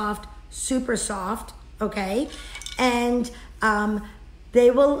soft, super soft, okay? And they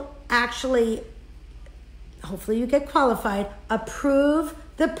will actually, hopefully you get qualified, approve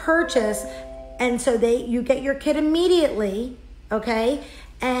the purchase. And so you get your kit immediately, okay?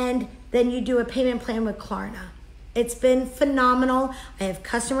 And then you do a payment plan with Klarna. It's been phenomenal. I have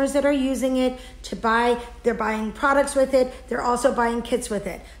customers that are using it to buy. They're buying products with it. They're also buying kits with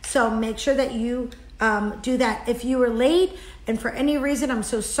it. So make sure that you do that. If you were late and for any reason, I'm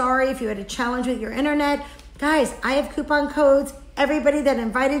so sorry if you had a challenge with your internet. Guys, I have coupon codes. Everybody that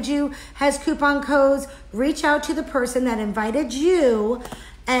invited you has coupon codes. Reach out to the person that invited you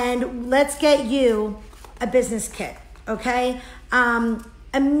and let's get you a business kit, okay?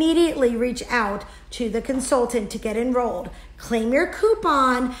 Immediately reach out to the consultant to get enrolled. Claim your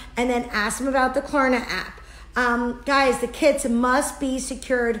coupon and then ask them about the Klarna app. Guys, the kits must be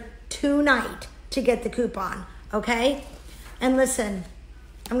secured tonight to get the coupon, okay? And listen,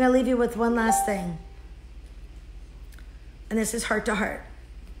 I'm gonna leave you with one last thing. And this is heart to heart.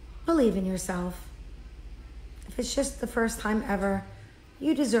 Believe in yourself. If it's just the first time ever,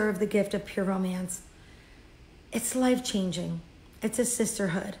 you deserve the gift of Pure Romance. It's life-changing. It's a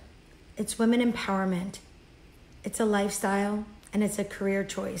sisterhood. It's women empowerment. It's a lifestyle. and it's a career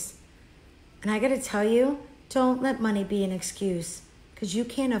choice. And I got to tell you, don't let money be an excuse, because you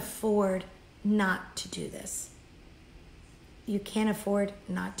can't afford not to do this. You can't afford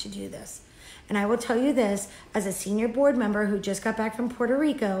not to do this. And I will tell you this, as a senior board member who just got back from Puerto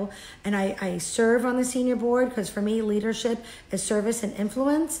Rico, and I serve on the senior board because for me, leadership is service and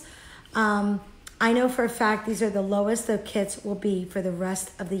influence. I know for a fact these are the lowest the kits will be for the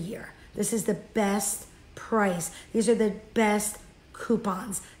rest of the year. This is the best price. These are the best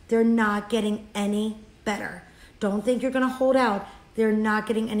coupons. They're not getting any better. Don't think you're going to hold out. They're not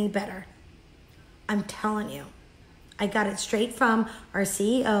getting any better. I'm telling you. I got it straight from our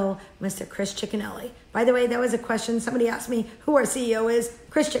CEO, Mr. Chris Cicconelli. By the way, that was a question somebody asked me who our CEO is.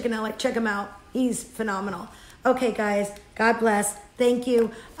 Chris Cicconelli, check him out. He's phenomenal. Okay, guys, God bless. Thank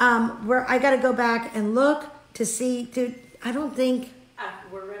you. I got to go back and look to see. I don't think.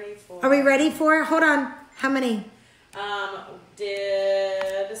 We're ready for. Are we ready for it? Hold on. How many?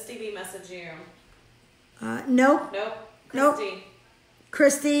 Did Stevie message you? Nope. Nope.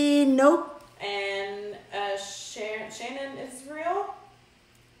 Christy, nope. And Shannon Israel?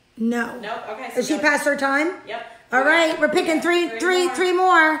 No. Nope. Okay. So Has she passed her time? Yep. All right, we're picking three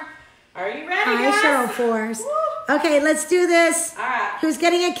more. Are you ready, Hi, guys? Cheryl Force. Okay, let's do this. All right. Who's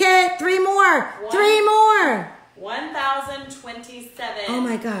getting a kit? Three more. 1,027. Oh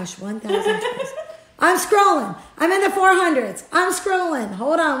my gosh, 1,000. I'm scrolling. I'm in the 400s. I'm scrolling.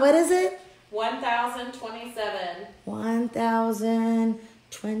 Hold on. What is it? 1,027.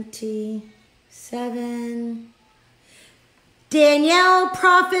 1,027. Danielle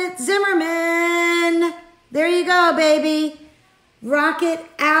Prophet Zimmerman. There you go, baby. Rock it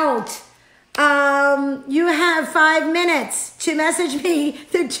out. You have 5 minutes to message me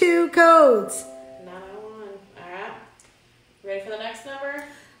the 2 codes. 901. All right. Ready for the next number?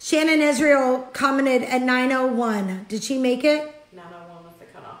 Shannon Israel commented at 901. Did she make it? 901 was the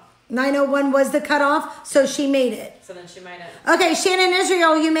cutoff. 901 was the cutoff, so she made it. So then she made it. Okay, Shannon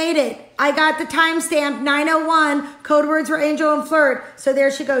Israel, you made it. I got the timestamp, 901. Code words were angel and flirt. So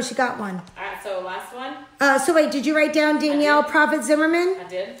there she goes. She got one. All right, so last one. So wait, did you write down Danielle Prophet Zimmerman? I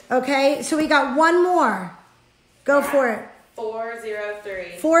did. Okay, so we got one more. Go for it.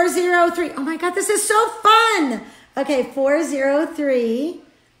 403. 403. Oh my God, this is so fun. Okay, 403.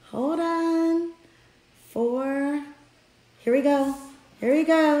 Hold on. 4. Here we go. Here we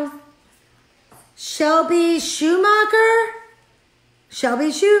go. Shelby Schumacher.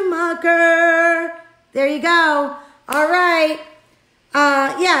 Shelby Schumacher. There you go. All right.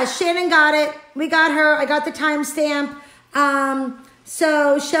 Yeah, Shannon got it. We got her. I got the timestamp.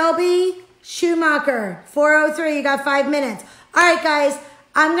 So Shelby Schumacher, 403. You got 5 minutes. All right, guys.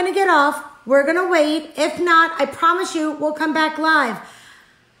 I'm going to get off. We're going to wait. If not, I promise you, we'll come back live.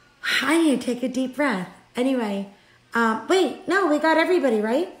 I need to take a deep breath. Anyway, wait, no, we got everybody,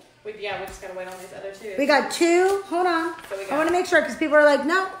 right? We just gotta wait on these other 2. We got 2. Hold on. So I want to make sure because people are like,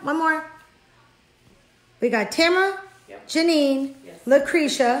 no, one more. We got Tamara, Yep. Janine, Yes.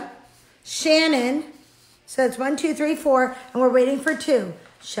 Lucretia, Shannon. So it's 1, 2, 3, 4, and we're waiting for 2.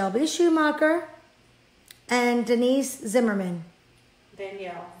 Shelby Schumacher and Denise Zimmerman.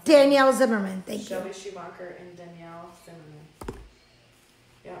 Danielle Zimmerman. Thank you. Shelby Schumacher and Danielle Zimmerman.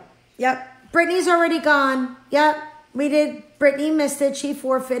 Yeah. Yep. Brittany's already gone. Yep. We did. Brittany missed it. She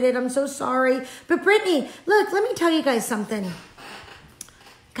forfeited. I'm so sorry. But Brittany, look, let me tell you guys something.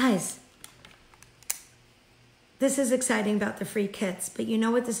 Guys, this is exciting about the free kits. But you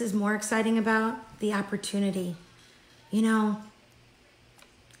know what this is more exciting about? The opportunity. You know,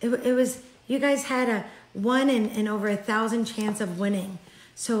 it was, you guys had a 1 in over 1,000 chance of winning.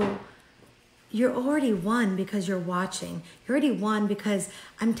 So you're already won because you're watching. You're already won because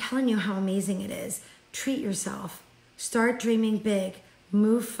I'm telling you how amazing it is. Treat yourself. Start dreaming big.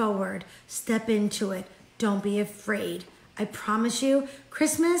 Move forward. Step into it. Don't be afraid. I promise you,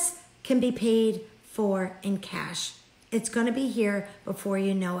 Christmas can be paid for in cash. It's going to be here before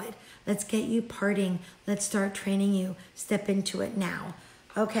you know it. Let's get you partying. Let's start training you. Step into it now.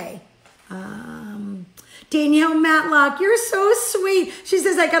 Okay. Danielle Matlock, you're so sweet. She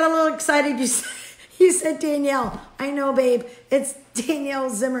says, I got a little excited. You said Danielle. I know, babe. It's Danielle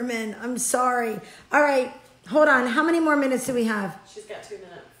Zimmerman. I'm sorry. All right. Hold on. How many more minutes do we have? She's got 2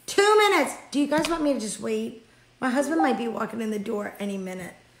 minutes. 2 minutes. Do you guys want me to just wait? My husband might be walking in the door any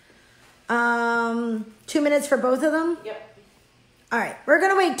minute. 2 minutes for both of them? Yep. All right. We're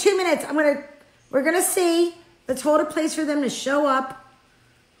going to wait 2 minutes. We're going to see. Let's hold a place for them to show up.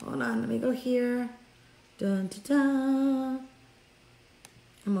 Hold on. Let me go here. Dun, dun, dun.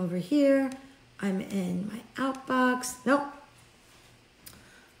 I'm over here. I'm in my outbox. Nope.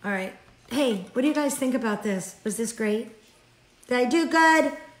 All right. Hey, what do you guys think about this? Was this great? Did I do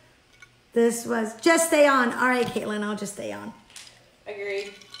good? This was, just stay on. All right, Caitlin, I'll just stay on.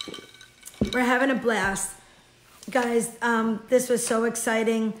 Agreed. We're having a blast. Guys, this was so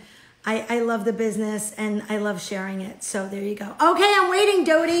exciting. I love the business and I love sharing it. So there you go. Okay, I'm waiting,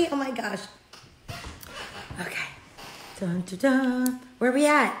 Dodie. Oh my gosh. Okay. Dun, dun, dun. Where are we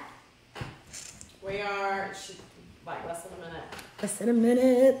at? We are like less than a minute. Less than a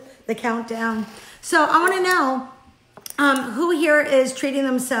minute. The countdown. So I want to know who here is treating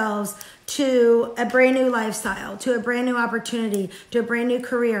themselves to a brand new lifestyle, to a brand new opportunity, to a brand new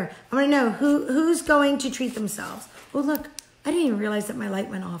career. I want to know who's going to treat themselves. Oh, look, I didn't even realize that my light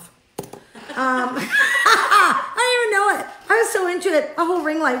went off. I didn't even know it. I was so into it. A whole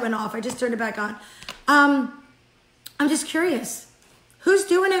ring light went off. I just turned it back on. I'm just curious. Who's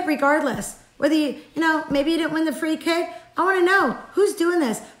doing it regardless? Whether maybe you didn't win the free kit. I want to know who's doing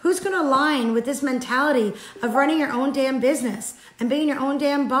this. Who's going to align with this mentality of running your own damn business and being your own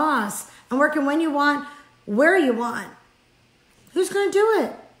damn boss and working when you want, where you want. Who's going to do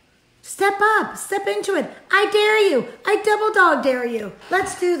it? Step up. Step into it. I dare you. I double dog dare you.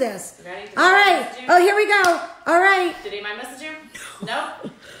 Let's do this. Ready? All right. Oh, here we go. All right. Did anybody message you? No.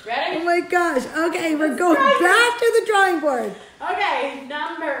 Ready? Oh my gosh. Okay, we're going back to the drawing board. Okay,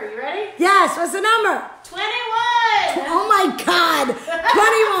 number. You ready? Yes. What's the number? 21. Oh my God.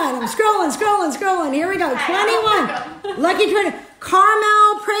 21. I'm scrolling. Here we go. 21. Lucky 20.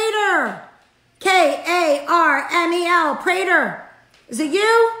 Carmel Prater. Karmel Prater. Is it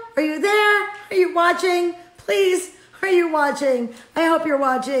you? Are you there? Are you watching? Please, are you watching? I hope you're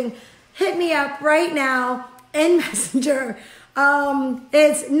watching. Hit me up right now in Messenger.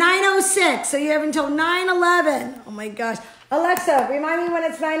 It's 9:06, so you have until 9:11. Oh my gosh. Alexa, remind me when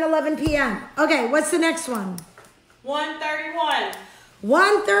it's 9:11 p.m. Okay, what's the next one? 131.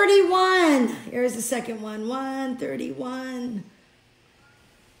 131. Here's the second one. 131.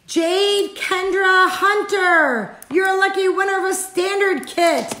 Jade Kendra Hunter. You're a lucky winner of a standard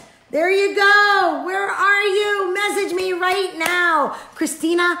kit. There you go. Where are you? Message me right now.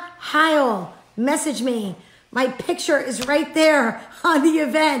 Christina Heil. Message me. My picture is right there on the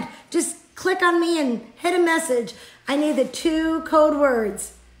event. Just click on me and hit a message. I need the 2 code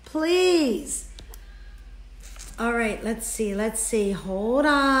words. Please. All right, let's see. Hold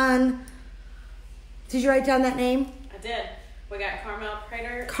on. Did you write down that name? I did. We got Carmel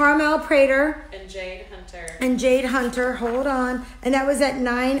Prater. And Jade Hunter. Hold on. And that was at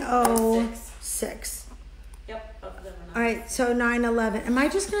 9:06. Yep, both of them are. All right, so 9:11. Am I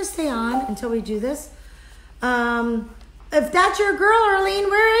just going to stay on until we do this? If that's your girl, Arlene,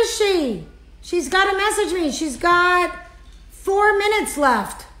 where is she? She's got to message me. She's got 4 minutes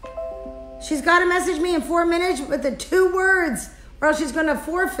left. She's got to message me in 4 minutes with the 2 words, or else she's going to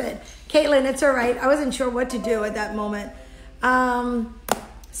forfeit. Caitlin, it's all right. I wasn't sure what to do at that moment.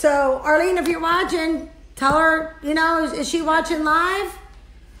 So Arlene, if you're watching, tell her, is she watching live?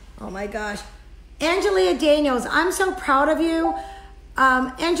 Oh my gosh. Angelia Daniels, I'm so proud of you.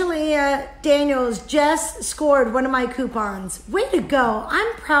 Angelia Daniels just scored one of my coupons. Way to go.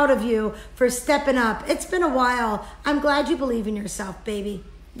 I'm proud of you for stepping up. It's been a while. I'm glad you believe in yourself, baby.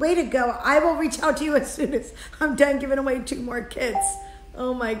 Way to go. I will reach out to you as soon as I'm done giving away 2 more kits.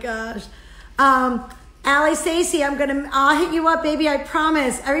 Oh my gosh. Allie Stacy, I'll hit you up, baby. I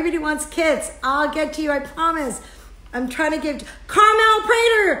promise. Everybody wants kits. I'll get to you. I promise. I'm trying to give Carmel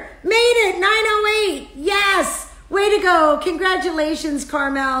Prater. Made it. 9:08. Yes. Way to go. Congratulations,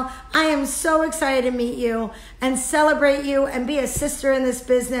 Carmel. I am so excited to meet you and celebrate you and be a sister in this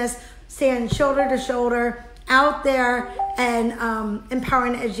business. Stand shoulder to shoulder out there and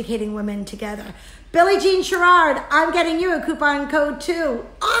empowering and educating women together. Billie Jean Sherrard, I'm getting you a coupon code too.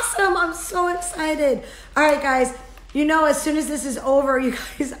 Awesome. I'm so excited. All right, guys. As soon as this is over, you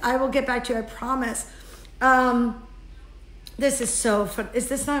guys, I will get back to you. I promise. This is so fun. Is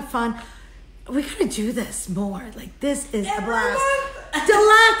this not fun? We got to do this more. Like, this is a blast.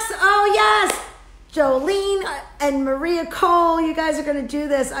 Deluxe. Oh, yes. Jolene and Maria Cole, you guys are going to do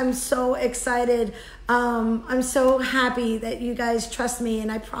this. I'm so excited. I'm so happy that you guys trust me,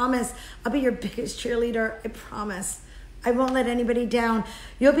 and I promise I'll be your biggest cheerleader. I promise. I won't let anybody down.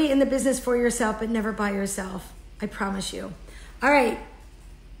 You'll be in the business for yourself, but never by yourself. I promise you. All right.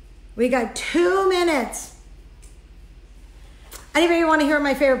 We got 2 minutes. Anybody want to hear what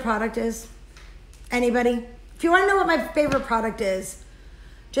my favorite product is? Anybody? If you want to know what my favorite product is,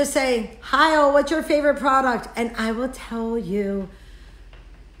 just say, "Hi, what's your favorite product?" And I will tell you.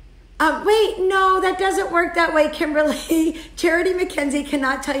 Wait, no, that doesn't work that way, Kimberly. Charity McKenzie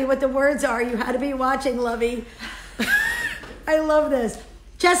cannot tell you what the words are. You had to be watching, lovey. I love this.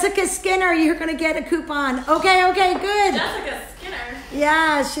 Jessica Skinner, you're going to get a coupon. Okay, good. Jessica Skinner.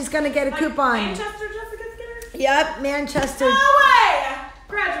 Yeah, she's going to get a coupon. Manchester Jessica Skinner? Yep, Manchester. No way!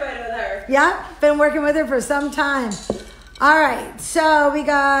 Graduated with her. Yep, been working with her for some time. All right, so we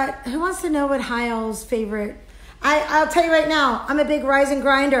got, who wants to know what Hyle's favorite? I'll tell you right now, I'm a big Rise and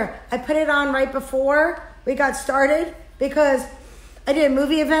Grinder. I put it on right before we got started because I did a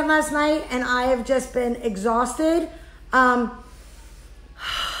movie event last night and I have just been exhausted. I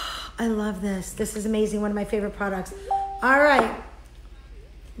love this. This is amazing. One of my favorite products. All right.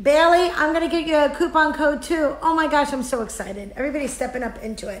 Bailey, I'm going to get you a coupon code too. Oh my gosh, I'm so excited. Everybody's stepping up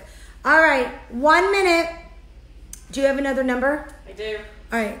into it. All right. 1 minute. Do you have another number? I do.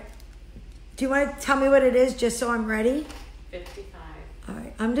 All right. Do you want to tell me what it is just so I'm ready? 55. All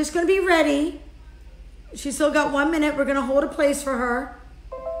right. I'm just going to be ready. She's still got 1 minute. We're going to hold a place for her.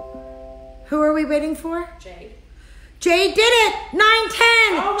 Who are we waiting for? Jade. Jade did it. 9:10.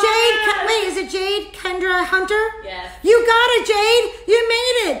 Oh Jade. Wait, is it Jade Kendra Hunter? Yes. You got it, Jade. You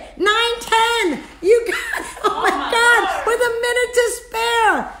made it. 9:10. You got it. Oh my God. Lord. With a minute to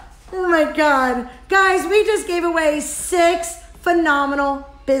spare. Oh my God. Guys, we just gave away 6 phenomenal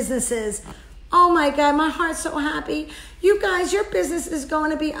businesses. Oh my God, my heart's so happy. You guys, your business is going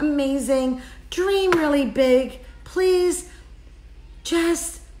to be amazing. Dream really big. Please,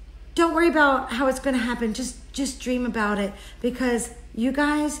 just don't worry about how it's going to happen. Just dream about it because you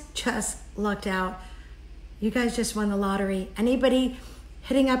guys just lucked out. You guys just won the lottery. Anybody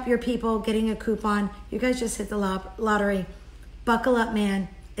hitting up your people, getting a coupon, you guys just hit the lottery. Buckle up, man.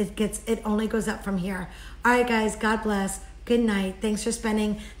 It only goes up from here. All right, guys, God bless. Good night. Thanks for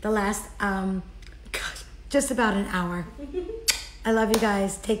spending the last, just about an hour. I love you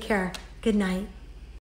guys. Take care. Good night.